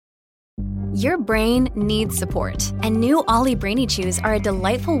Your brain needs support, and new Ollie Brainy Chews are a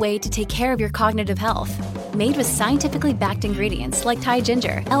delightful way to take care of your cognitive health. Made with scientifically backed ingredients like Thai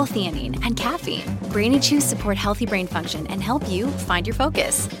ginger, L-theanine, and caffeine, Brainy Chews support healthy brain function and help you find your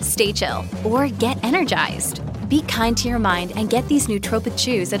focus, stay chill, or get energized. Be kind to your mind and get these nootropic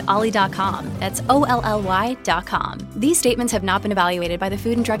chews at ollie.com. That's OLLY.com. These statements have not been evaluated by the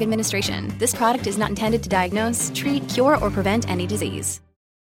Food and Drug Administration. This product is not intended to diagnose, treat, cure, or prevent any disease.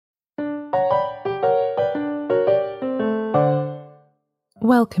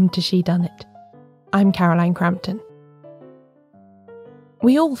 Welcome to She Done It. I'm Caroline Crampton.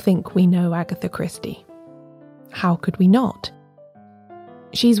 We all think we know Agatha Christie. How could we not?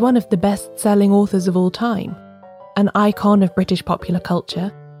 She's one of the best-selling authors of all time, an icon of British popular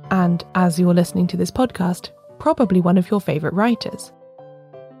culture, and, as you're listening to this podcast, probably one of your favourite writers.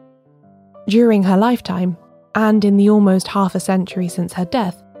 During her lifetime, and in the almost half a century since her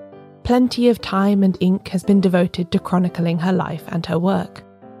death, plenty of time and ink has been devoted to chronicling her life and her work.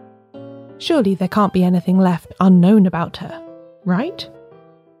 Surely there can't be anything left unknown about her, right?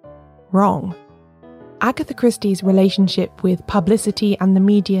 Wrong. Agatha Christie's relationship with publicity and the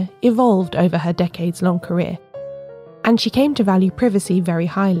media evolved over her decades-long career, and she came to value privacy very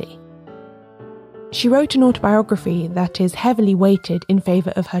highly. She wrote an autobiography that is heavily weighted in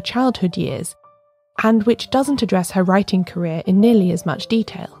favour of her childhood years, and which doesn't address her writing career in nearly as much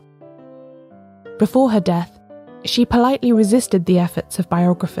detail. Before her death, she politely resisted the efforts of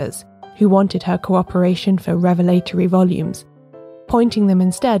biographers who wanted her cooperation for revelatory volumes, pointing them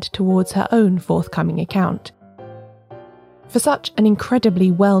instead towards her own forthcoming account. For such an incredibly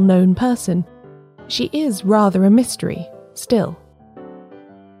well-known person, she is rather a mystery, still.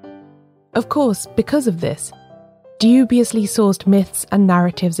 Of course, because of this, dubiously sourced myths and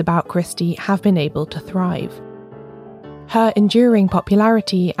narratives about Christie have been able to thrive. Her enduring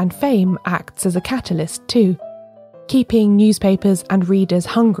popularity and fame acts as a catalyst too, keeping newspapers and readers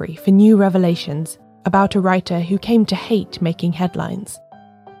hungry for new revelations about a writer who came to hate making headlines.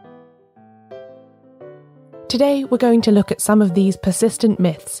 Today we're going to look at some of these persistent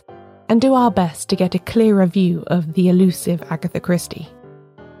myths and do our best to get a clearer view of the elusive Agatha Christie.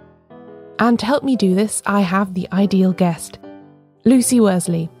 And to help me do this, I have the ideal guest, Lucy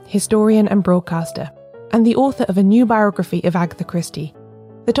Worsley, historian and broadcaster, and the author of a new biography of Agatha Christie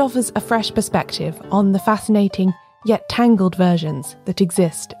that offers a fresh perspective on the fascinating yet tangled versions that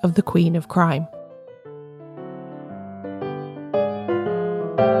exist of the Queen of Crime.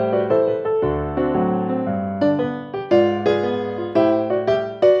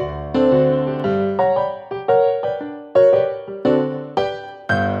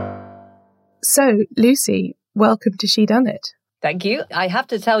 So, Lucy, welcome to She Done It. Thank you. I have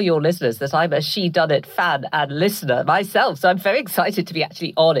to tell your listeners that I'm a She Done It fan and listener myself, so I'm very excited to be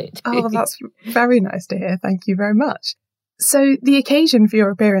actually on it. Oh, that's very nice to hear. Thank you very much. So the occasion for your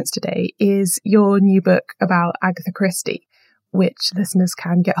appearance today is your new book about Agatha Christie, which listeners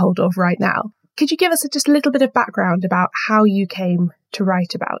can get hold of right now. Could you give us just a little bit of background about how you came to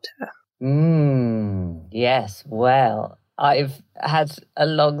write about her? Yes. Well, I've had a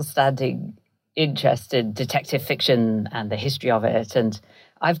long-standing interest in detective fiction and the history of it, and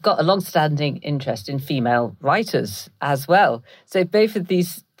I've got a long-standing interest in female writers as well. So both of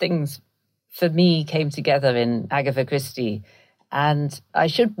these things for me came together in Agatha Christie, and I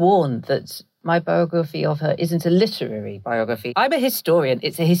should warn that my biography of her isn't a literary biography. I'm a historian,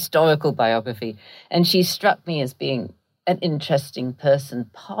 it's a historical biography, and she struck me as being an interesting person,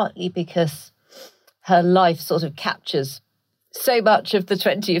 partly because her life sort of captures so much of the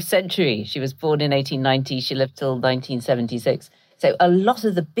 20th century. She was born in 1890, she lived till 1976. So a lot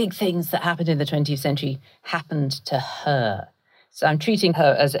of the big things that happened in the 20th century happened to her. So I'm treating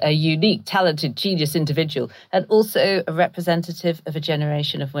her as a unique, talented, genius individual and also a representative of a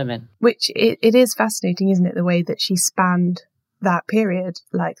generation of women. Which it is fascinating, isn't it, the way that she spanned that period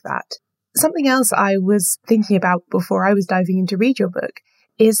like that. Something else I was thinking about before I was diving in to read your book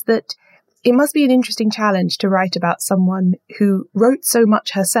is that it must be an interesting challenge to write about someone who wrote so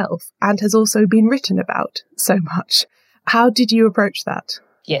much herself and has also been written about so much. How did you approach that?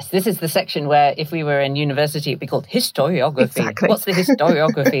 Yes, this is the section where if we were in university, it'd be called historiography. Exactly. What's the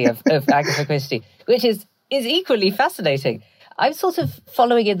historiography of Agatha Christie? Which is equally fascinating. I'm sort of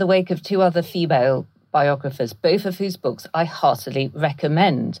following in the wake of two other female biographers, both of whose books I heartily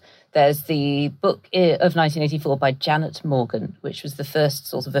recommend. There's the book of 1984 by Janet Morgan, which was the first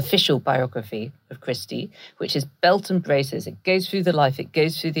sort of official biography of Christie, which is belt and braces. It goes through the life, it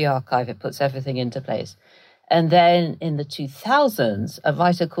goes through the archive, it puts everything into place. And then in the 2000s, a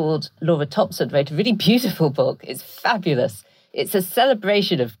writer called Laura Thompson wrote a really beautiful book. It's fabulous. It's a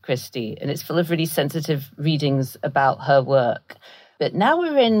celebration of Christie, and it's full of really sensitive readings about her work. But now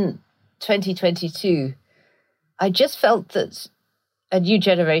we're in 2022. I just felt that a new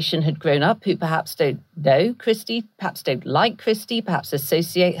generation had grown up who perhaps don't know Christie, perhaps don't like Christie, perhaps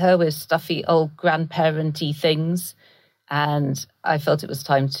associate her with stuffy old grandparenty things. And I felt it was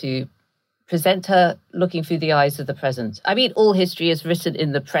time to present her looking through the eyes of the present. I mean, all history is written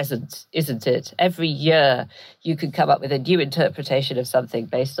in the present, isn't it? Every year you can come up with a new interpretation of something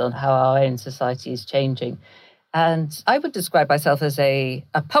based on how our own society is changing. And I would describe myself as a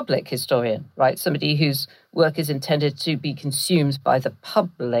public historian, right? Somebody whose work is intended to be consumed by the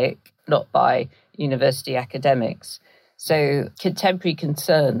public, not by university academics. So contemporary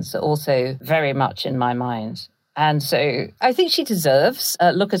concerns are also very much in my mind. And so I think she deserves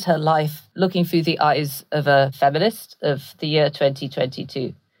a look at her life looking through the eyes of a feminist of the year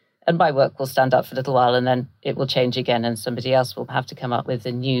 2022. And my work will stand up for a little while and then it will change again and somebody else will have to come up with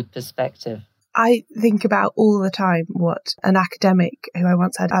a new perspective. I think about all the time what an academic who I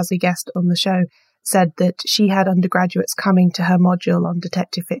once had as a guest on the show said, that she had undergraduates coming to her module on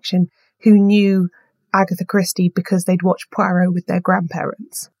detective fiction who knew Agatha Christie because they'd watched Poirot with their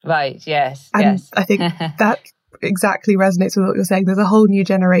grandparents. Right, yes. And yes. I think that exactly resonates with what you're saying. There's a whole new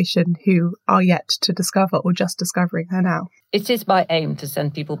generation who are yet to discover or just discovering her now. It is my aim to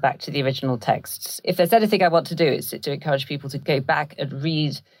send people back to the original texts. If there's anything I want to do, it's to encourage people to go back and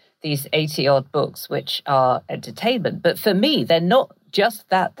read these 80-odd books, which are entertainment. But for me, they're not just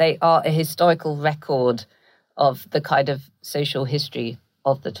that. They are a historical record of the kind of social history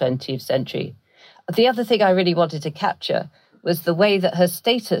of the 20th century. The other thing I really wanted to capture was the way that her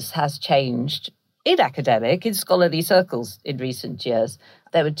status has changed in scholarly circles in recent years.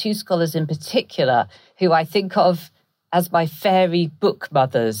 There were two scholars in particular who I think of as my fairy book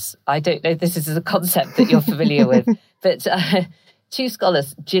mothers. I don't know if this is a concept that you're familiar with, but two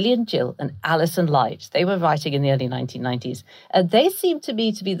scholars, Gillian Gill and Alison Light. They were writing in the early 1990s. And they seemed to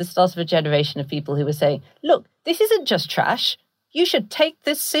me to be the start of a generation of people who were saying, look, this isn't just trash. You should take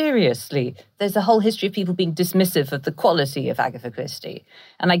this seriously. There's a whole history of people being dismissive of the quality of Agatha Christie.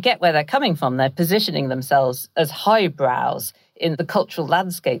 And I get where they're coming from. They're positioning themselves as highbrows in the cultural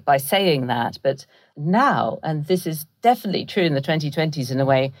landscape by saying that. But now, and this is definitely true in the 2020s in a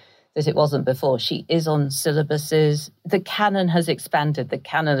way that it wasn't before, she is on syllabuses. The canon has expanded. The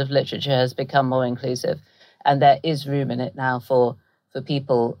canon of literature has become more inclusive. And there is room in it now for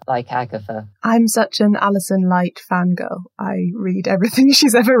people like Agatha. I'm such an Alison Light fangirl. I read everything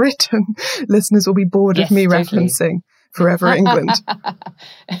she's ever written. Listeners will be bored of me totally referencing Forever England.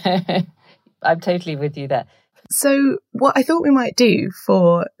 I'm totally with you there. So what I thought we might do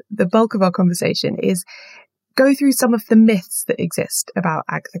for the bulk of our conversation is go through some of the myths that exist about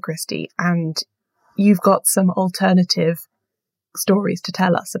Agatha Christie, and you've got some alternative stories to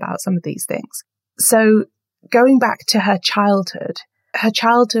tell us about some of these things. So going back to her childhood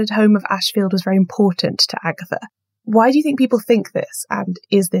home of Ashfield was very important to Agatha. Why do you think people think this, and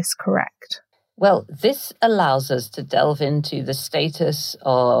is this correct? Well, this allows us to delve into the status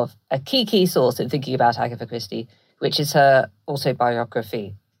of a key source in thinking about Agatha Christie, which is her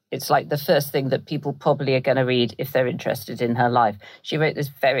autobiography. It's like the first thing that people probably are going to read if they're interested in her life. She wrote this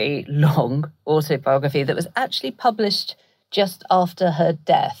very long autobiography that was actually published just after her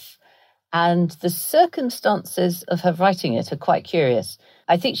death. And the circumstances of her writing it are quite curious.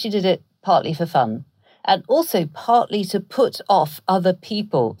 I think she did it partly for fun and also partly to put off other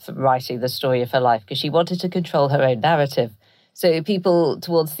people from writing the story of her life because she wanted to control her own narrative. So people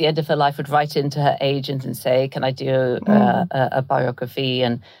towards the end of her life would write into her agent and say, can I do a biography?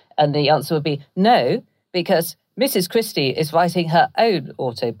 And the answer would be no, because Mrs. Christie is writing her own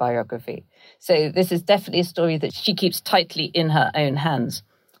autobiography. So this is definitely a story that she keeps tightly in her own hands.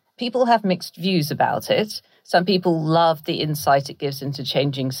 People have mixed views about it. Some people love the insight it gives into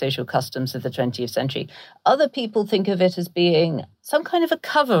changing social customs of the 20th century. Other people think of it as being some kind of a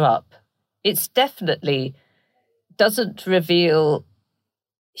cover-up. It's definitely doesn't reveal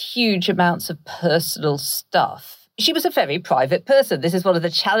huge amounts of personal stuff. She was a very private person. This is one of the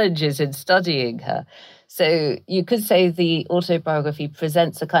challenges in studying her. So you could say the autobiography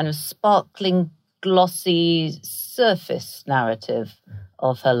presents a kind of sparkling, glossy surface narrative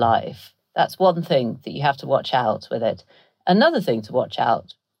of her life. That's one thing that you have to watch out with it. Another thing to watch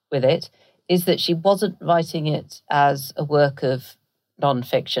out with it is that she wasn't writing it as a work of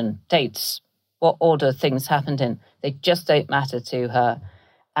non-fiction. Dates, what order things happened in, they just don't matter to her.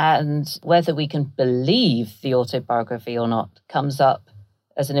 And whether we can believe the autobiography or not comes up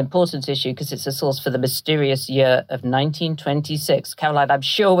as an important issue because it's a source for the mysterious year of 1926. Caroline, I'm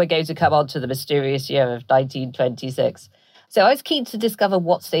sure we're going to come on to the mysterious year of 1926. So I was keen to discover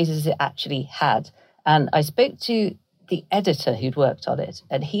what status it actually had. And I spoke to the editor who'd worked on it.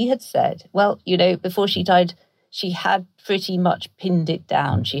 And he had said, well, before she died, she had pretty much pinned it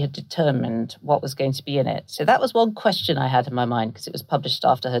down. She had determined what was going to be in it. So that was one question I had in my mind, because it was published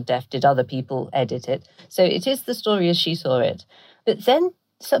after her death. Did other people edit it? So it is the story as she saw it. But then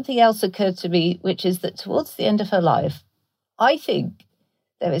something else occurred to me, which is that towards the end of her life, I think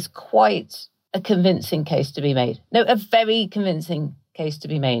there is quite a convincing case to be made. No, a very convincing case to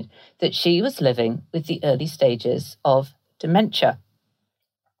be made that she was living with the early stages of dementia.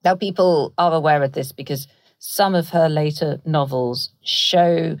 Now, people are aware of this because some of her later novels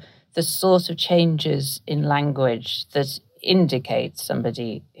show the sort of changes in language that indicate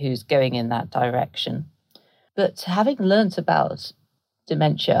somebody who's going in that direction. But having learnt about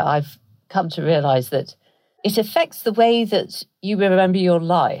dementia, I've come to realize that it affects the way that you remember your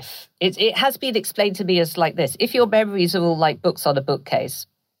life. It has been explained to me as like this. If your memories are all like books on a bookcase,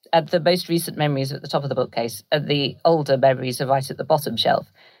 and the most recent memories are at the top of the bookcase, and the older memories are right at the bottom shelf,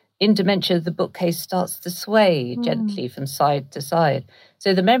 in dementia, the bookcase starts to sway gently from side to side.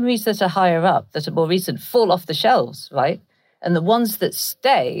 So the memories that are higher up, that are more recent, fall off the shelves, right? And the ones that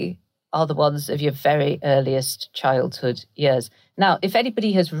stay are the ones of your very earliest childhood years. Now, if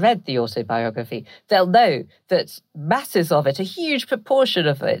anybody has read the autobiography, they'll know that masses of it, a huge proportion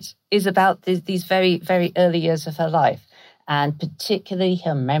of it, is about these very, very early years of her life, and particularly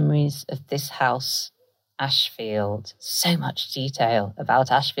her memories of this house, Ashfield. So much detail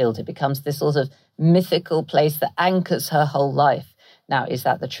about Ashfield. It becomes this sort of mythical place that anchors her whole life. Now, is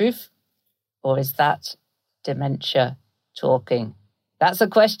that the truth, or is that dementia talking? That's a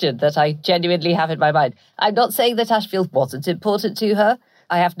question that I genuinely have in my mind. I'm not saying that Ashfield wasn't important to her.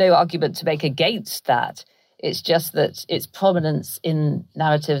 I have no argument to make against that. It's just that its prominence in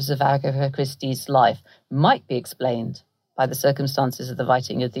narratives of Agatha Christie's life might be explained by the circumstances of the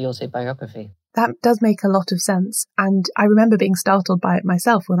writing of the autobiography. That does make a lot of sense. And I remember being startled by it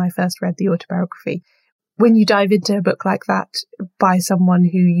myself when I first read the autobiography. When you dive into a book like that by someone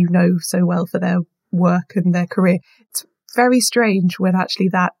who you know so well for their work and their career, it's very strange when actually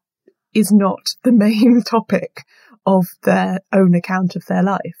that is not the main topic of their own account of their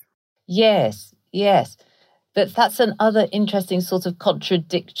life. Yes. But that's another interesting sort of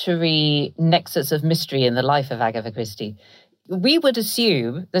contradictory nexus of mystery in the life of Agatha Christie. We would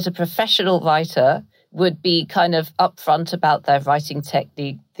assume that a professional writer would be kind of upfront about their writing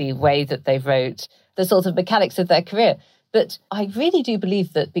technique, the way that they wrote, the sort of mechanics of their career. But I really do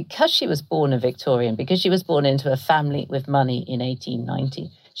believe that because she was born a Victorian, because she was born into a family with money in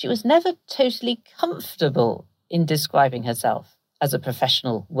 1890, she was never totally comfortable in describing herself as a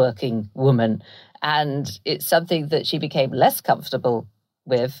professional working woman. And it's something that she became less comfortable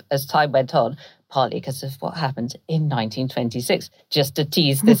with as time went on, partly because of what happened in 1926, just to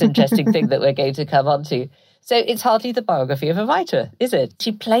tease this interesting thing that we're going to come on to. So it's hardly the biography of a writer, is it?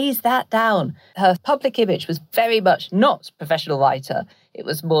 She plays that down. Her public image was very much not professional writer. It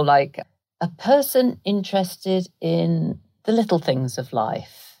was more like a person interested in the little things of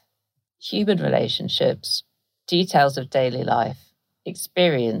life, human relationships, details of daily life,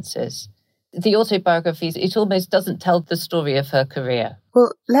 experiences. The autobiographies, it almost doesn't tell the story of her career.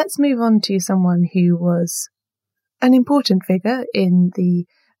 Well, let's move on to someone who was an important figure in the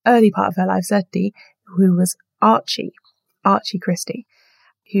early part of her life, certainly, who was Archie Christie,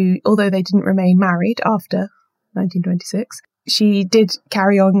 who, although they didn't remain married after 1926, she did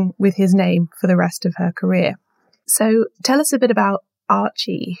carry on with his name for the rest of her career. So tell us a bit about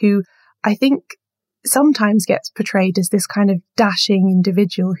Archie, who I think sometimes gets portrayed as this kind of dashing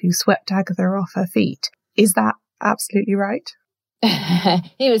individual who swept Agatha off her feet. Is that absolutely right?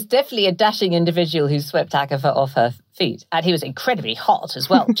 He was definitely a dashing individual who swept Agatha off her feet. And he was incredibly hot as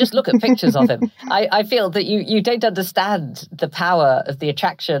well. Just look at pictures of him. I feel that you don't understand the power of the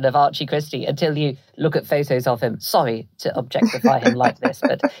attraction of Archie Christie until you look at photos of him. Sorry to objectify him like this,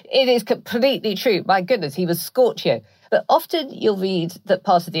 but it is completely true. My goodness, he was Scorpio. But often you'll read that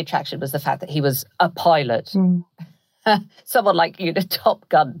part of the attraction was the fact that he was a pilot. Someone like, Top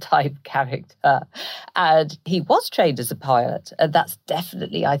Gun type character. And he was trained as a pilot. And that's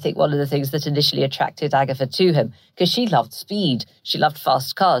definitely, I think, one of the things that initially attracted Agatha to him, because she loved speed. She loved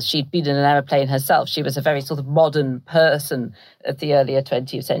fast cars. She'd been in an aeroplane herself. She was a very sort of modern person of the earlier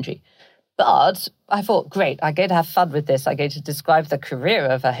 20th century. But I thought, great, I'm going to have fun with this. I'm going to describe the career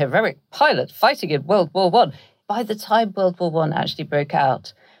of a heroic pilot fighting in World War I. By the time World War I actually broke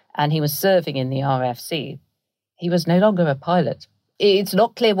out and he was serving in the RFC, he was no longer a pilot. It's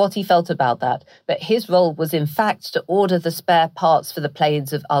not clear what he felt about that, but his role was in fact to order the spare parts for the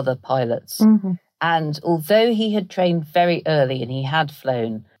planes of other pilots. And although he had trained very early and he had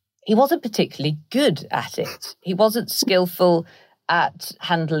flown, he wasn't particularly good at it. He wasn't skillful at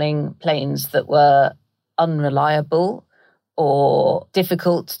handling planes that were unreliable or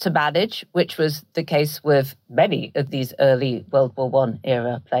difficult to manage, which was the case with many of these early World War I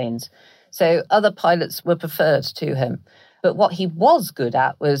era planes. So other pilots were preferred to him. But what he was good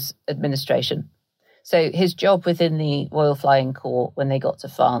at was administration. So his job within the Royal Flying Corps when they got to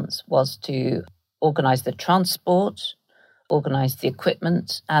France was to organise the transport, organise the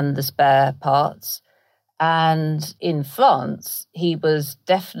equipment and the spare parts. And in France, he was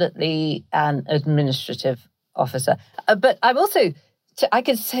definitely an administrative officer. But I'm also, I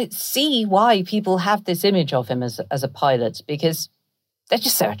can see why people have this image of him as a pilot, because they're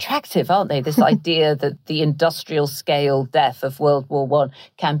just so attractive, aren't they? This idea that the industrial scale death of World War I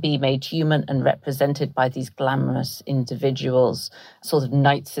can be made human and represented by these glamorous individuals, sort of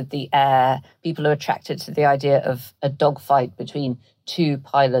knights of the air. People are attracted to the idea of a dogfight between two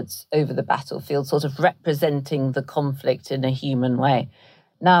pilots over the battlefield, sort of representing the conflict in a human way.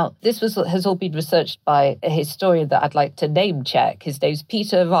 Now, this has all been researched by a historian that I'd like to name check. His name's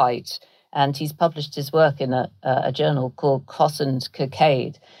Peter Wright, and he's published his work in a journal called Cross and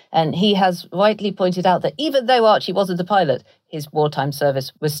Kirkcaldy. And he has rightly pointed out that even though Archie wasn't a pilot, his wartime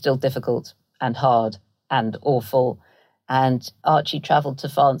service was still difficult and hard and awful. And Archie travelled to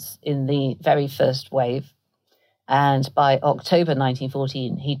France in the very first wave. And by October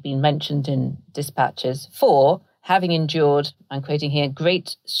 1914, he'd been mentioned in dispatches for having endured, I'm quoting here,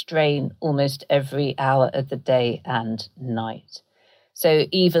 great strain almost every hour of the day and night. So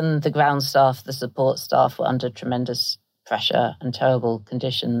even the ground staff, the support staff were under tremendous pressure and terrible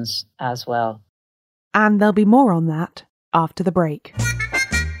conditions as well. And there'll be more on that after the break.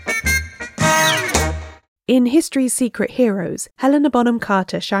 In History's Secret Heroes, Helena Bonham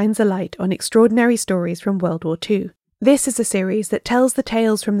Carter shines a light on extraordinary stories from World War II. This is a series that tells the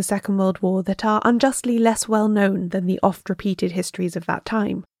tales from the Second World War that are unjustly less well known than the oft-repeated histories of that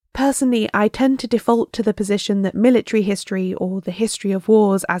time. Personally, I tend to default to the position that military history, or the history of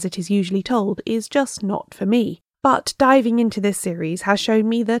wars as it is usually told, is just not for me. But diving into this series has shown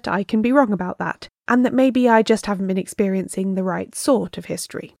me that I can be wrong about that, and that maybe I just haven't been experiencing the right sort of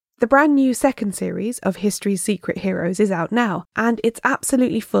history. The brand new second series of History's Secret Heroes is out now, and it's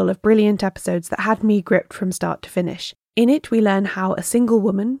absolutely full of brilliant episodes that had me gripped from start to finish. In it, we learn how a single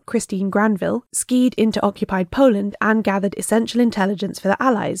woman, Christine Granville, skied into occupied Poland and gathered essential intelligence for the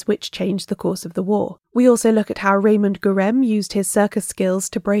Allies, which changed the course of the war. We also look at how Raymond Gurem used his circus skills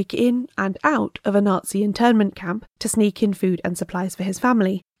to break in and out of a Nazi internment camp to sneak in food and supplies for his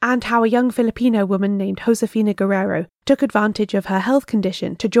family, and how a young Filipino woman named Josefina Guerrero took advantage of her health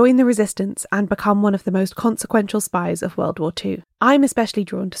condition to join the resistance and become one of the most consequential spies of World War II. I'm especially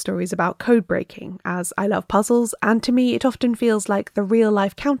drawn to stories about code breaking, as I love puzzles, and to me it often feels like the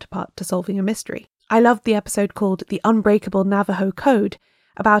real-life counterpart to solving a mystery. I loved the episode called The Unbreakable Navajo Code,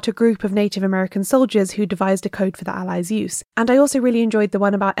 about a group of Native American soldiers who devised a code for the Allies' use. And I also really enjoyed the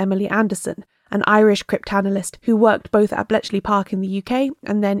one about Emily Anderson, an Irish cryptanalyst who worked both at Bletchley Park in the UK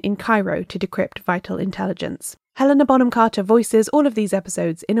and then in Cairo to decrypt vital intelligence. Helena Bonham Carter voices all of these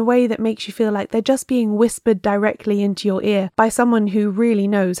episodes in a way that makes you feel like they're just being whispered directly into your ear by someone who really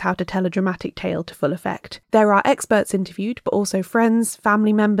knows how to tell a dramatic tale to full effect. There are experts interviewed, but also friends,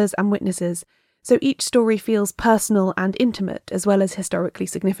 family members and witnesses, so each story feels personal and intimate as well as historically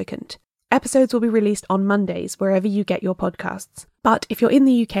significant. Episodes will be released on Mondays wherever you get your podcasts. But if you're in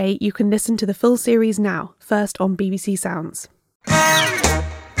the UK, you can listen to the full series now, first on BBC Sounds.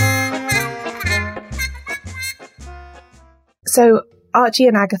 So Archie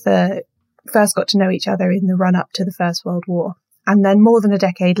and Agatha first got to know each other in the run-up to the First World War. And then more than a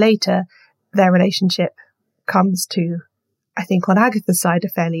decade later, their relationship comes to, I think on Agatha's side, a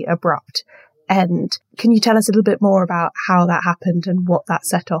fairly abrupt end. Can you tell us a little bit more about how that happened and what that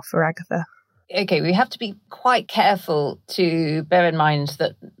set off for Agatha? Okay, we have to be quite careful to bear in mind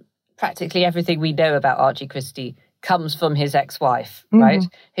that practically everything we know about Archie Christie comes from his ex-wife, right?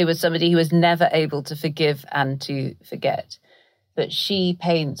 Who was somebody who was never able to forgive and to forget. But she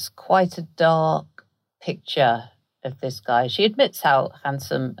paints quite a dark picture of this guy. She admits how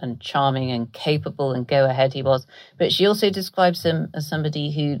handsome and charming and capable and go-ahead he was, but she also describes him as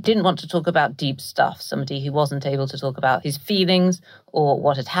somebody who didn't want to talk about deep stuff, somebody who wasn't able to talk about his feelings or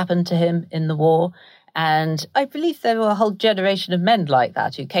what had happened to him in the war. And I believe there were a whole generation of men like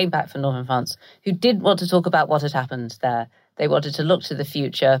that who came back from Northern France who didn't want to talk about what had happened there. They wanted to look to the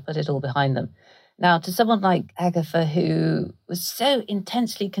future, put it all behind them. Now, to someone like Agatha, who was so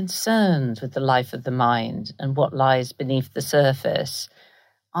intensely concerned with the life of the mind and what lies beneath the surface,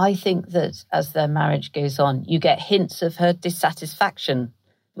 I think that as their marriage goes on, you get hints of her dissatisfaction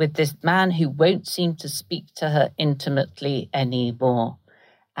with this man who won't seem to speak to her intimately anymore.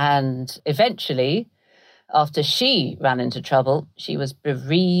 And eventually, after she ran into trouble, she was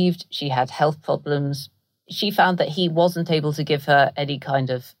bereaved, she had health problems. She found that he wasn't able to give her any kind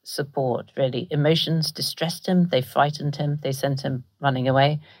of support, really. Emotions distressed him, they frightened him, they sent him running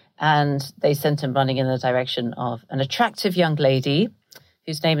away, and they sent him running in the direction of an attractive young lady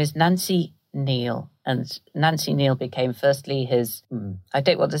whose name is Nancy Neal. And Nancy Neal became firstly his, I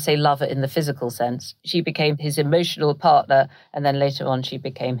don't want to say lover in the physical sense. She became his emotional partner, and then later on she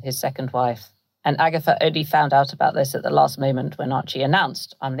became his second wife. And Agatha only found out about this at the last moment when Archie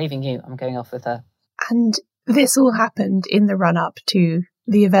announced, I'm leaving you, I'm going off with her. And this all happened in the run-up to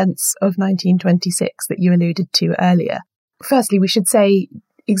the events of 1926 that you alluded to earlier. Firstly, we should say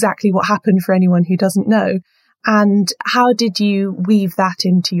exactly what happened for anyone who doesn't know. And how did you weave that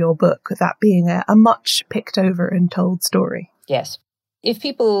into your book, that being a much picked over and told story? Yes. If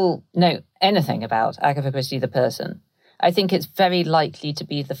people know anything about Agatha Christie the person, I think it's very likely to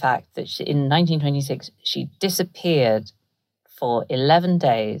be the fact that in 1926, she disappeared for 11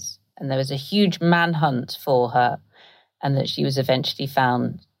 days and there was a huge manhunt for her, and that she was eventually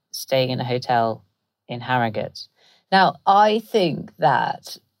found staying in a hotel in Harrogate. Now, I think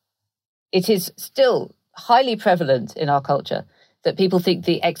that it is still highly prevalent in our culture that people think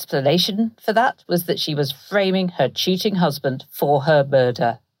the explanation for that was that she was framing her cheating husband for her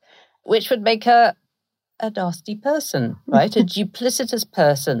murder, which would make her a nasty person, right? A duplicitous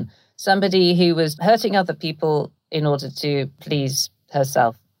person, somebody who was hurting other people in order to please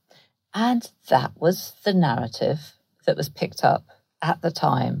herself. And that was the narrative that was picked up at the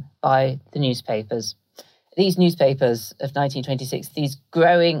time by the newspapers. These newspapers of 1926, these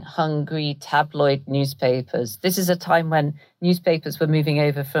growing, hungry tabloid newspapers, this is a time when newspapers were moving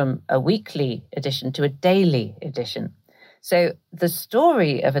over from a weekly edition to a daily edition. So the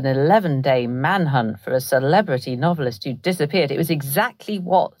story of an 11-day manhunt for a celebrity novelist who disappeared, it was exactly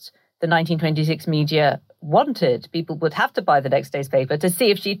what the 1926 media wanted. People would have to buy the next day's paper to see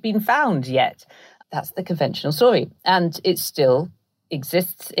if she'd been found yet. That's the conventional story. And it still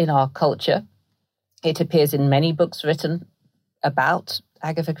exists in our culture. It appears in many books written about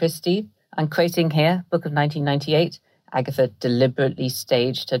Agatha Christie. I'm quoting here, book of 1998, Agatha deliberately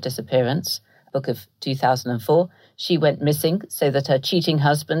staged her disappearance. Book of 2004, she went missing so that her cheating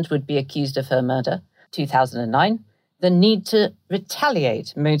husband would be accused of her murder. 2009, the need to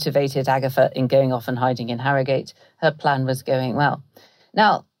retaliate motivated Agatha in going off and hiding in Harrogate. Her plan was going well.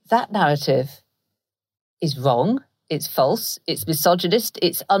 Now, that narrative is wrong, it's false, it's misogynist,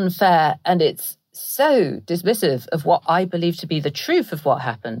 it's unfair, and it's so dismissive of what I believe to be the truth of what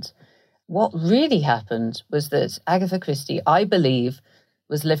happened. What really happened was that Agatha Christie, I believe,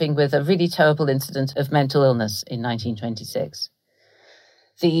 was living with a really terrible incident of mental illness in 1926.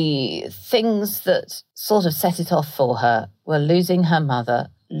 The things that sort of set it off for her were losing her mother,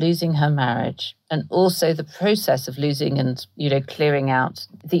 losing her marriage, and also the process of losing and, clearing out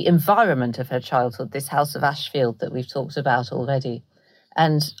the environment of her childhood, this house of Ashfield that we've talked about already.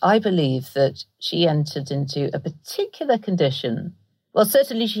 And I believe that she entered into a particular condition. Well,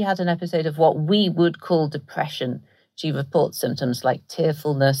 certainly she had an episode of what we would call depression. She reports symptoms like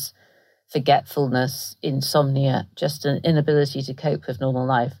tearfulness, forgetfulness, insomnia, just an inability to cope with normal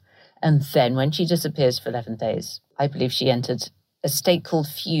life. And then when she disappears for 11 days, I believe she entered a state called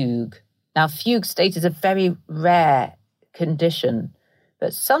fugue. Now, fugue state is a very rare condition,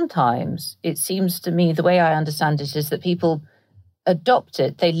 but sometimes it seems to me, the way I understand it, is that people adopt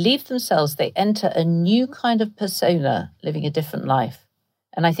it. They leave themselves, they enter a new kind of persona, living a different life.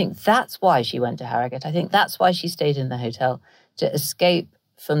 And I think that's why she went to Harrogate. I think that's why she stayed in the hotel, to escape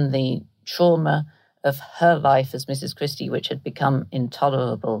from the trauma of her life as Mrs. Christie, which had become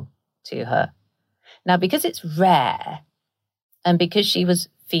intolerable to her. Now, because it's rare, and because she was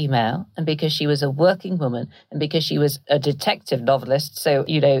female, and because she was a working woman, and because she was a detective novelist, so,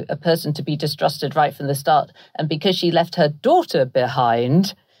 a person to be distrusted right from the start, and because she left her daughter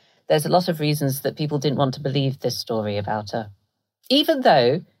behind, there's a lot of reasons that people didn't want to believe this story about her. Even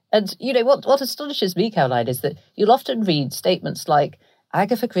though, and what astonishes me, Caroline, is that you'll often read statements like,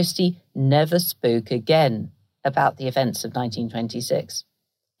 Agatha Christie never spoke again about the events of 1926.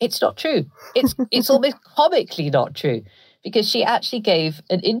 It's not true. It's almost comically not true, because she actually gave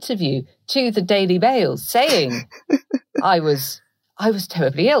an interview to the Daily Mail saying, I was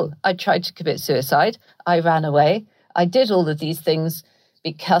terribly ill. I tried to commit suicide. I ran away. I did all of these things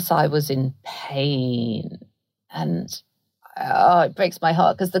because I was in pain. And it breaks my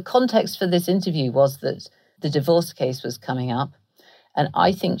heart, because the context for this interview was that the divorce case was coming up. And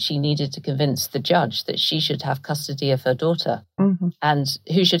I think she needed to convince the judge that she should have custody of her daughter. Mm-hmm. And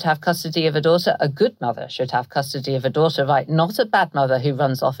who should have custody of a daughter? A good mother should have custody of a daughter, right? Not a bad mother who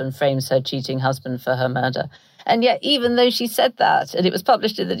runs off and frames her cheating husband for her murder. And yet, even though she said that, and it was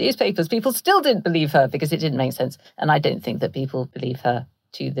published in the newspapers, people still didn't believe her because it didn't make sense. And I don't think that people believe her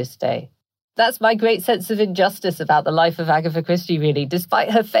to this day. That's my great sense of injustice about the life of Agatha Christie, really.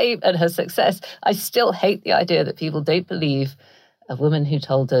 Despite her fame and her success, I still hate the idea that people don't believe a woman who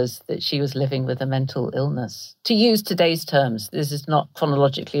told us that she was living with a mental illness. To use today's terms, this is not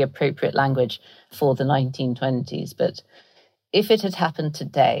chronologically appropriate language for the 1920s, but if it had happened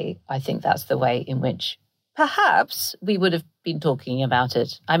today, I think that's the way in which perhaps we would have been talking about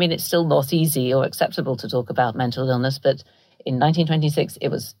it. I mean, it's still not easy or acceptable to talk about mental illness, but in 1926, it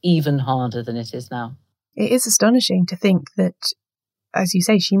was even harder than it is now. It is astonishing to think that, as you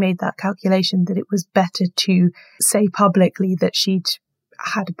say, she made that calculation that it was better to say publicly that she'd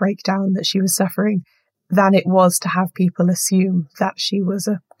had a breakdown, that she was suffering, than it was to have people assume that she was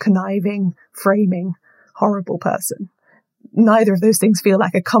a conniving, framing, horrible person. Neither of those things feel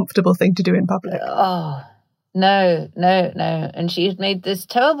like a comfortable thing to do in public. Oh, no. And she had made this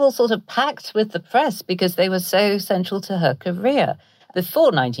terrible sort of pact with the press because they were so central to her career. Before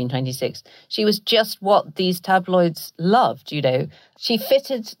 1926, she was just what these tabloids loved, you know. She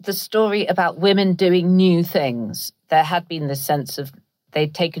fitted the story about women doing new things. There had been this sense of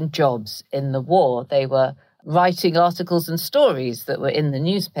they'd taken jobs in the war. They were writing articles and stories that were in the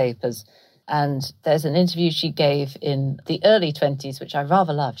newspapers. And there's an interview she gave in the early 20s, which I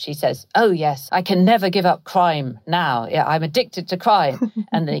rather love. She says, "Oh, yes, I can never give up crime now. Yeah, I'm addicted to crime."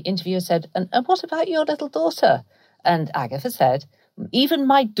 And the interviewer said, and what about your little daughter? And Agatha said, "Even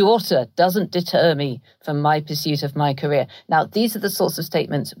my daughter doesn't deter me from my pursuit of my career." Now, these are the sorts of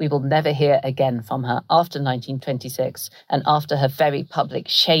statements we will never hear again from her after 1926 and after her very public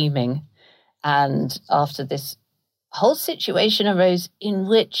shaming and after this whole situation arose in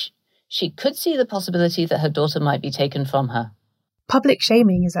which she could see the possibility that her daughter might be taken from her. Public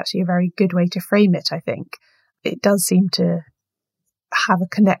shaming is actually a very good way to frame it, I think. It does seem to have a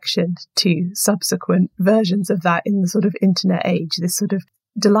connection to subsequent versions of that in the sort of internet age, this sort of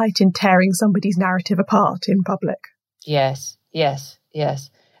delight in tearing somebody's narrative apart in public. Yes.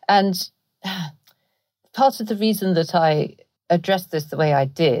 And part of the reason that I addressed this the way I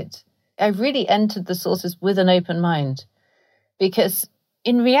did, I really entered the sources with an open mind, because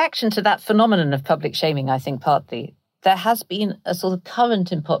in reaction to that phenomenon of public shaming, I think partly, there has been a sort of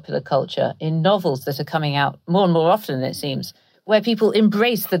current in popular culture, in novels that are coming out more and more often, it seems, where people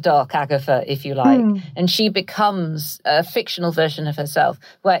embrace the dark Agatha, if you like, and she becomes a fictional version of herself,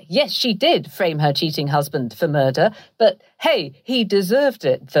 where, yes, she did frame her cheating husband for murder, but hey, he deserved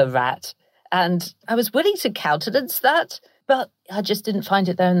it, the rat. And I was willing to countenance that, but I just didn't find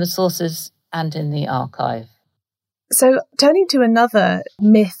it there in the sources and in the archive. So turning to another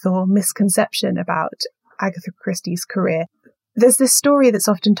myth or misconception about Agatha Christie's career, there's this story that's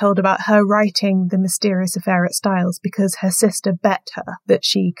often told about her writing The Mysterious Affair at Styles because her sister bet her that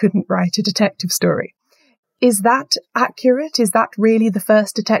she couldn't write a detective story. Is that accurate? Is that really the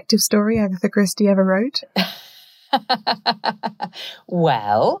first detective story Agatha Christie ever wrote?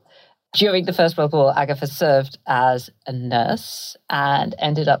 Well, during the First World War, Agatha served as a nurse and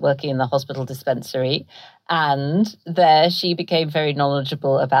ended up working in the hospital dispensary. And there she became very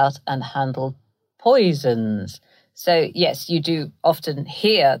knowledgeable about and handled poisons. So, yes, you do often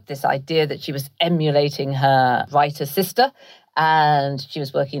hear this idea that she was emulating her writer sister and she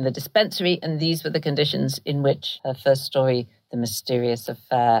was working in the dispensary. And these were the conditions in which her first story, The Mysterious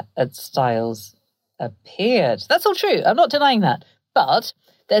Affair at Styles, appeared. That's all true. I'm not denying that. But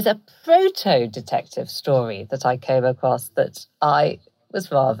there's a proto-detective story that I came across that I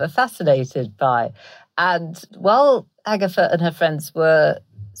was rather fascinated by. And while Agatha and her friends were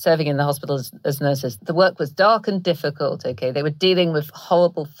serving in the hospital as nurses, the work was dark and difficult, okay? They were dealing with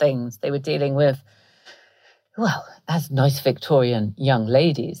horrible things. They were dealing with, well, as nice Victorian young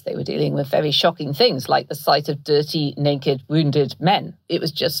ladies, they were dealing with very shocking things like the sight of dirty, naked, wounded men. It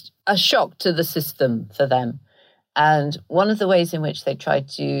was just a shock to the system for them. And one of the ways in which they tried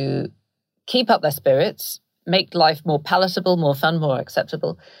to keep up their spirits, make life more palatable, more fun, more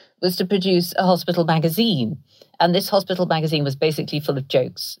acceptable, was to produce a hospital magazine. And this hospital magazine was basically full of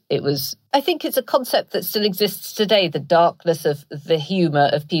jokes. It was, I think it's a concept that still exists today, the darkness of the humour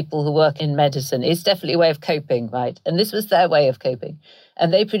of people who work in medicine. It's definitely a way of coping, right? And this was their way of coping.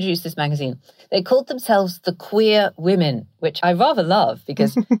 And they produced this magazine. They called themselves the Queer Women, which I rather love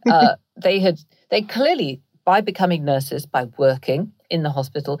because they clearly, by becoming nurses, by working in the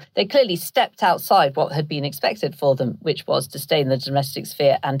hospital. They clearly stepped outside what had been expected for them, which was to stay in the domestic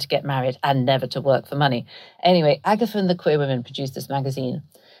sphere and to get married and never to work for money. Anyway, Agatha and the Queer Women produced this magazine.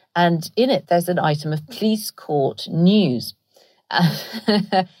 And in it, there's an item of police court news.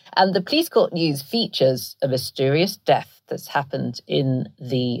 And the police court news features a mysterious death that's happened in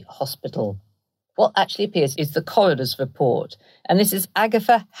the hospital. What actually appears is the coroner's report. And this is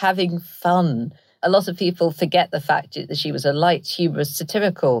Agatha having fun. A lot of people forget the fact that she was a light, humorous,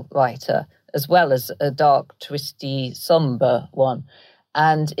 satirical writer, as well as a dark, twisty, sombre one.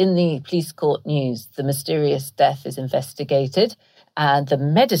 And in the police court news, the mysterious death is investigated. And the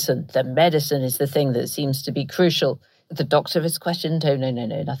medicine is the thing that seems to be crucial. The doctor is questioned. Oh, no,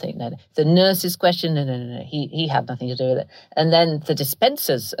 nothing. No. The nurse is questioned. No. He had nothing to do with it. And then the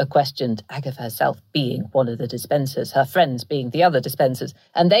dispensers are questioned, Agatha herself being one of the dispensers, her friends being the other dispensers.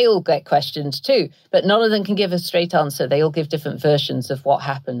 And they all get questioned too. But none of them can give a straight answer. They all give different versions of what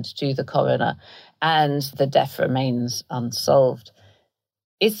happened to the coroner. And the death remains unsolved.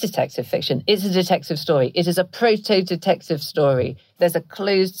 It's detective fiction. It's a detective story. It is a proto-detective story. There's a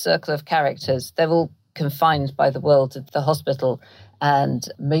closed circle of characters. They're all confined by the world of the hospital, and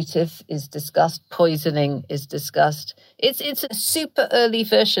motive is discussed, poisoning is discussed. It's a super early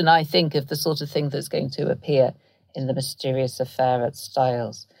version, I think, of the sort of thing that's going to appear in The Mysterious Affair at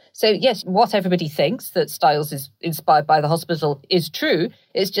Styles. So yes, what everybody thinks, that Styles is inspired by the hospital, is true.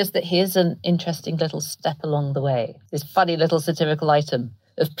 It's just that here's an interesting little step along the way. This funny little satirical item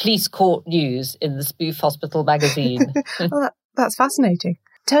of police court news in the spoof hospital magazine. Well, that's fascinating.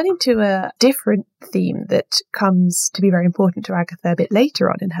 Turning to a different theme that comes to be very important to Agatha a bit later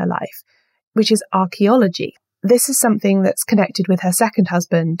on in her life, which is archaeology. This is something that's connected with her second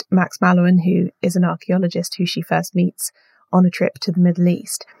husband, Max Mallowan, who is an archaeologist who she first meets on a trip to the Middle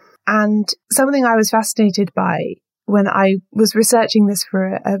East. And something I was fascinated by when I was researching this for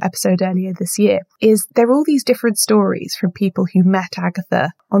an episode earlier this year is there are all these different stories from people who met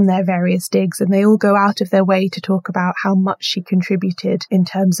Agatha on their various digs, and they all go out of their way to talk about how much she contributed in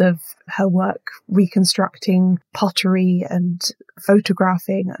terms of her work reconstructing pottery and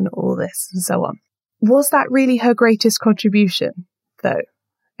photographing and all this and so on. Was that really her greatest contribution, though,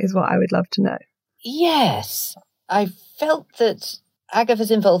 is what I would love to know. Yes. I felt that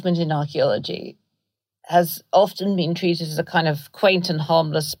Agatha's involvement in archaeology has often been treated as a kind of quaint and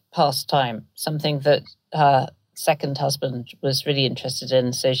harmless pastime, something that her second husband was really interested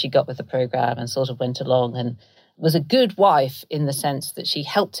in. So she got with the program and sort of went along and was a good wife in the sense that she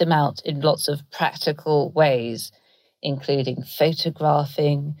helped him out in lots of practical ways, including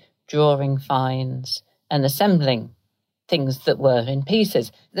photographing, drawing finds, and assembling things that were in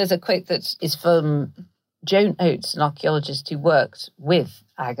pieces. There's a quote that is from Joan Oates, an archaeologist who worked with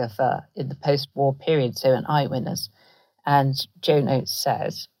Agatha in the post-war period, so an eyewitness. And Joan Oates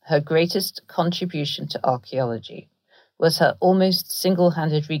says, her greatest contribution to archaeology was her almost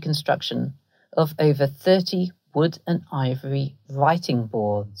single-handed reconstruction of over 30 wood and ivory writing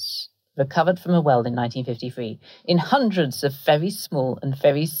boards recovered from a well in 1953 in hundreds of very small and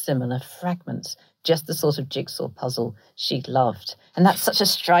very similar fragments, just the sort of jigsaw puzzle she loved. And that's such a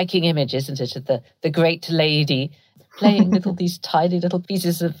striking image, isn't it, of the great lady playing with all these tiny little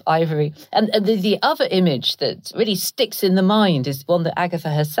pieces of ivory. And the other image that really sticks in the mind is one that Agatha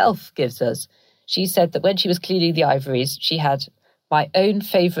herself gives us. She said that when she was cleaning the ivories, she had my own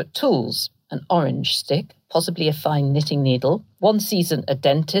favourite tools, an orange stick, possibly a fine knitting needle, one season a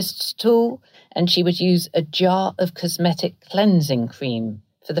dentist's tool, and she would use a jar of cosmetic cleansing cream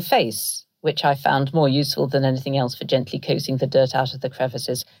for the face, which I found more useful than anything else for gently coating the dirt out of the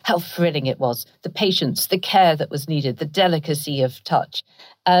crevices. How thrilling it was. The patience, the care that was needed, the delicacy of touch.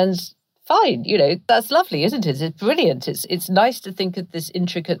 And fine, that's lovely, isn't it? It's brilliant. It's nice to think of this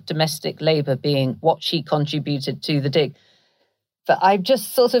intricate domestic labour being what she contributed to the dig. But I'm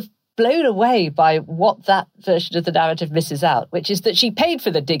just sort of blown away by what that version of the narrative misses out, which is that she paid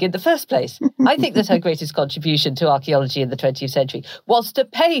for the dig in the first place. I think that her greatest contribution to archaeology in the 20th century was to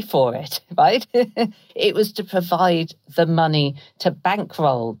pay for it, right? It was to provide the money to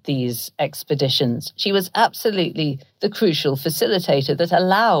bankroll these expeditions. She was absolutely the crucial facilitator that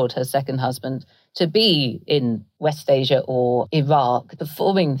allowed her second husband to be in West Asia or Iraq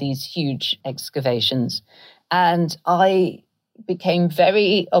performing these huge excavations. And I became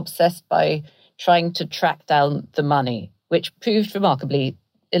very obsessed by trying to track down the money, which proved remarkably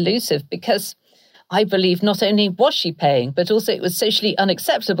elusive because I believe not only was she paying, but also it was socially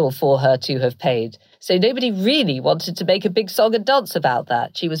unacceptable for her to have paid. So nobody really wanted to make a big song and dance about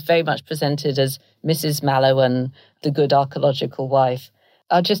that. She was very much presented as Mrs. Mallowan, the good archaeological wife.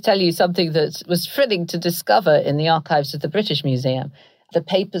 I'll just tell you something that was thrilling to discover in the archives of the British Museum. The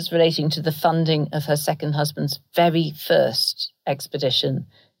papers relating to the funding of her second husband's very first expedition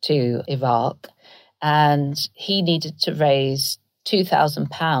to Iraq. And he needed to raise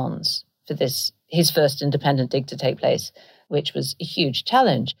 £2,000 for this, his first independent dig to take place, which was a huge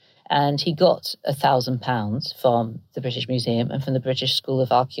challenge. And he got £1,000 from the British Museum and from the British School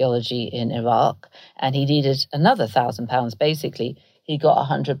of Archaeology in Iraq. And he needed another £1,000, basically. He got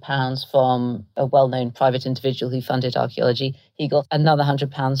 £100 from a well-known private individual who funded archaeology. He got another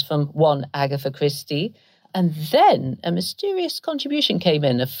 £100 from one Agatha Christie. And then a mysterious contribution came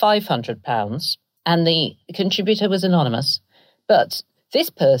in of £500, and the contributor was anonymous. But this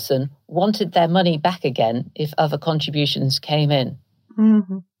person wanted their money back again if other contributions came in.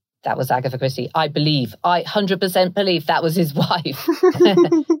 Mm-hmm. That was Agatha Christie. I 100% believe that was his wife.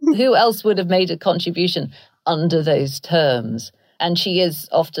 Who else would have made a contribution under those terms? And she is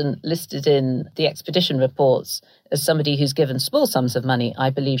often listed in the expedition reports as somebody who's given small sums of money. I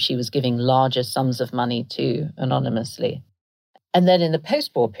believe she was giving larger sums of money too, anonymously. And then in the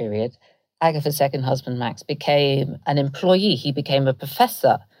post-war period, Agatha's second husband, Max, became an employee. He became a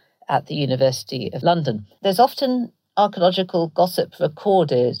professor at the University of London. There's often archaeological gossip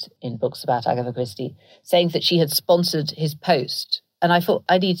recorded in books about Agatha Christie, saying that she had sponsored his post. And I thought,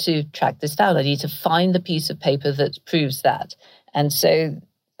 I need to track this down. I need to find the piece of paper that proves that. And so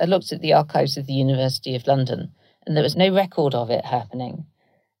I looked at the archives of the University of London, and there was no record of it happening.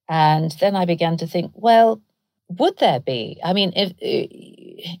 And then I began to think, well, would there be? I mean,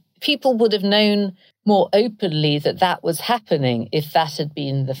 if people would have known more openly that that was happening if that had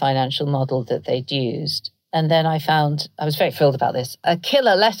been the financial model that they'd used. And then I found, I was very thrilled about this, a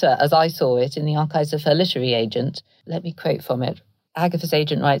killer letter, as I saw it, in the archives of her literary agent. Let me quote from it. Agatha's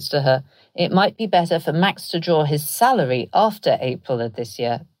agent writes to her, "It might be better for Max to draw his salary after April of this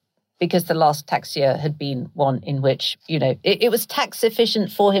year, because the last tax year had been one in which, it was tax efficient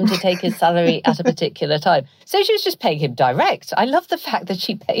for him to take his salary at a particular time." So she was just paying him direct. I love the fact that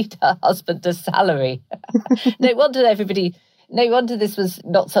she paid her husband a salary. No wonder this was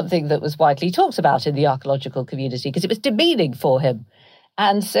not something that was widely talked about in the archaeological community, because it was demeaning for him.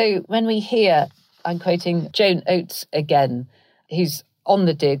 And so when we hear, I'm quoting Joan Oates again, who's on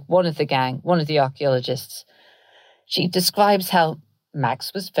the dig, one of the gang, one of the archaeologists, she describes how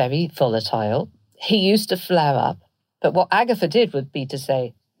Max was very volatile. He used to flare up. But what Agatha did would be to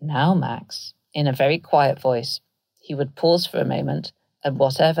say, "Now, Max," in a very quiet voice. He would pause for a moment, and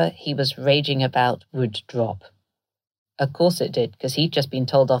whatever he was raging about would drop. Of course it did, because he'd just been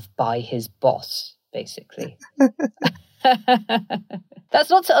told off by his boss, basically. That's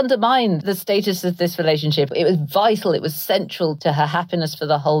not to undermine the status of this relationship. It was vital. It was central to her happiness for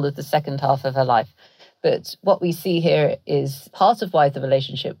the whole of the second half of her life. But what we see here is part of why the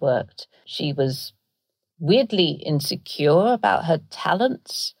relationship worked. She was weirdly insecure about her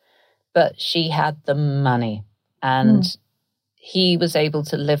talents, but she had the money. And he was able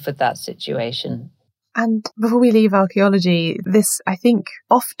to live with that situation. And before we leave archaeology, this, I think,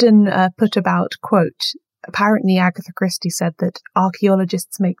 often put about quote, apparently Agatha Christie said that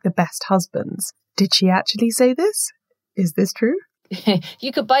archaeologists make the best husbands. Did she actually say this? Is this true?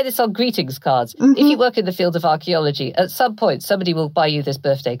 You could buy this on greetings cards. Mm-hmm. If you work in the field of archaeology, at some point somebody will buy you this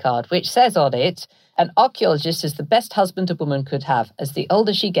birthday card, which says on it, "An archaeologist is the best husband a woman could have. As the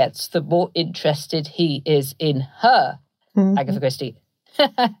older she gets, the more interested he is in her." Mm-hmm. Agatha Christie.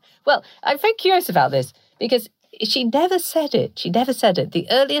 Well, I'm very curious about this because she never said it. She never said it. The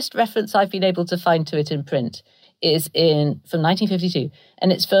earliest reference I've been able to find to it in print is from 1952,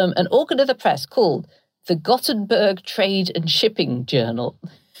 and it's from an organ of the press called the Gothenburg Trade and Shipping Journal.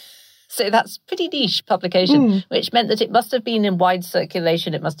 So that's pretty niche publication, which meant that it must have been in wide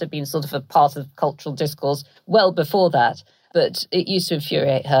circulation. It must have been sort of a part of cultural discourse well before that. But it used to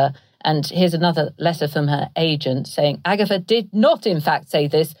infuriate her. And here's another letter from her agent saying, "Agatha did not, in fact, say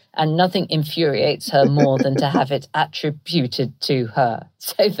this, and nothing infuriates her more than to have it attributed to her."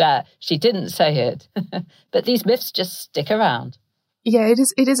 So there, she didn't say it. But these myths just stick around. Yeah,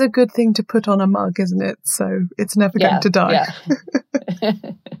 it is a good thing to put on a mug, isn't it? So it's never going to die. Yeah.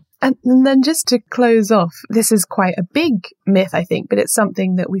 And then just to close off, this is quite a big myth, I think, but it's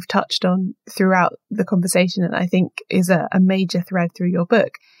something that we've touched on throughout the conversation and I think is a major thread through your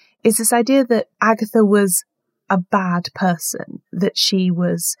book, is this idea that Agatha was a bad person, that she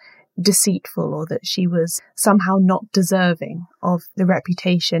was deceitful or that she was somehow not deserving of the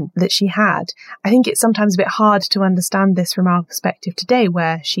reputation that she had. I think it's sometimes a bit hard to understand this from our perspective today,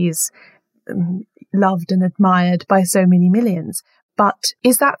 where she's loved and admired by so many millions. But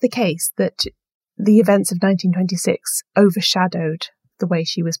is that the case, that the events of 1926 overshadowed the way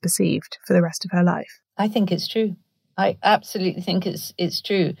she was perceived for the rest of her life. I think it's true. I absolutely think it's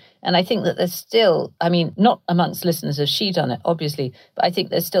true. And I think that there's still, not amongst listeners has she done it, obviously, but I think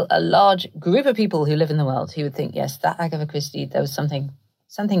there's still a large group of people who live in the world who would think, yes, that Agatha Christie, there was something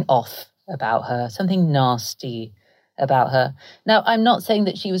off about her, something nasty about her. Now, I'm not saying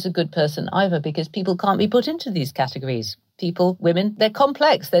that she was a good person either, because people can't be put into these categories. People, women, they're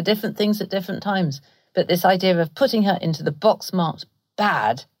complex. They're different things at different times. But this idea of putting her into the box marked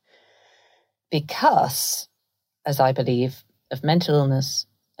bad because, as I believe, of mental illness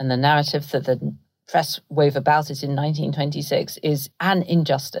and the narrative that the press wove about it in 1926 is an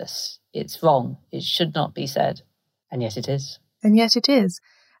injustice. It's wrong. It should not be said. And yet it is. And yet it is.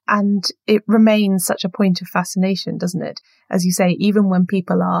 And it remains such a point of fascination, doesn't it? As you say, even when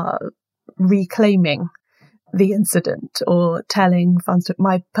people are reclaiming the incident or telling fans,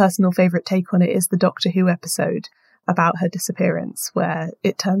 my personal favourite take on it is the Doctor Who episode about her disappearance, where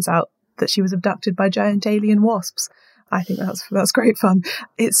it turns out that she was abducted by giant alien wasps. I think that's great fun.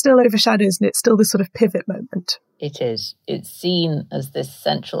 It still overshadows, and it's still this sort of pivot moment. It is. It's seen as this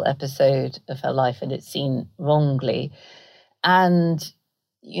central episode of her life, and it's seen wrongly. And,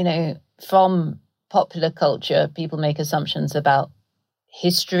 from popular culture, people make assumptions about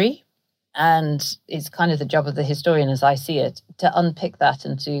history, and it's kind of the job of the historian, as I see it, to unpick that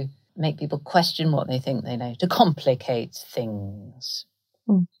and to make people question what they think they know, to complicate things.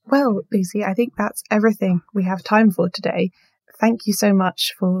 Well, Lucy, I think that's everything we have time for today. Thank you so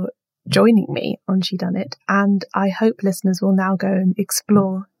much for joining me on She Done It, and I hope listeners will now go and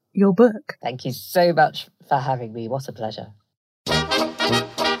explore your book. Thank you so much for having me. What a pleasure.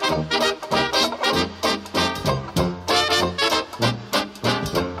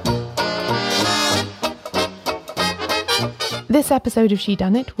 This episode of She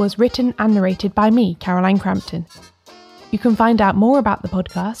Done It was written and narrated by me, Caroline Crampton. You can find out more about the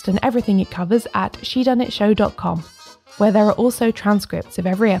podcast and everything it covers at shedoneitshow.com, where there are also transcripts of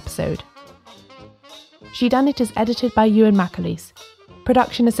every episode. She Done It is edited by Ewan McAleese.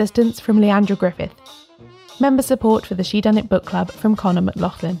 Production assistance from Leandra Griffith. Member support for the She Done It book club from Connor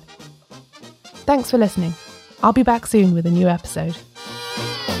McLaughlin. Thanks for listening. I'll be back soon with a new episode.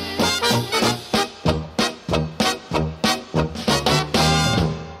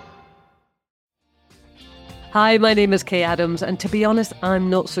 Hi, my name is Kay Adams, and to be honest, I'm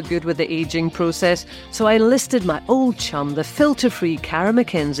not so good with the ageing process, so I enlisted my old chum, the filter-free Cara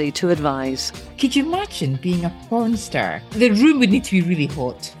McKenzie, to advise. Could you imagine being a porn star? The room would need to be really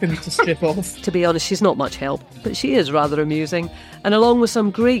hot for me to strip off. To be honest, she's not much help, but she is rather amusing. And along with some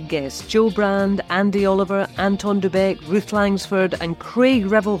great guests, Jo Brand, Andy Oliver, Anton Dubeck, Ruth Langsford and Craig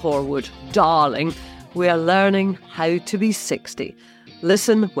Revel-Horwood, darling, we are learning how to be 60.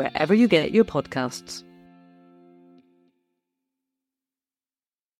 Listen wherever you get your podcasts.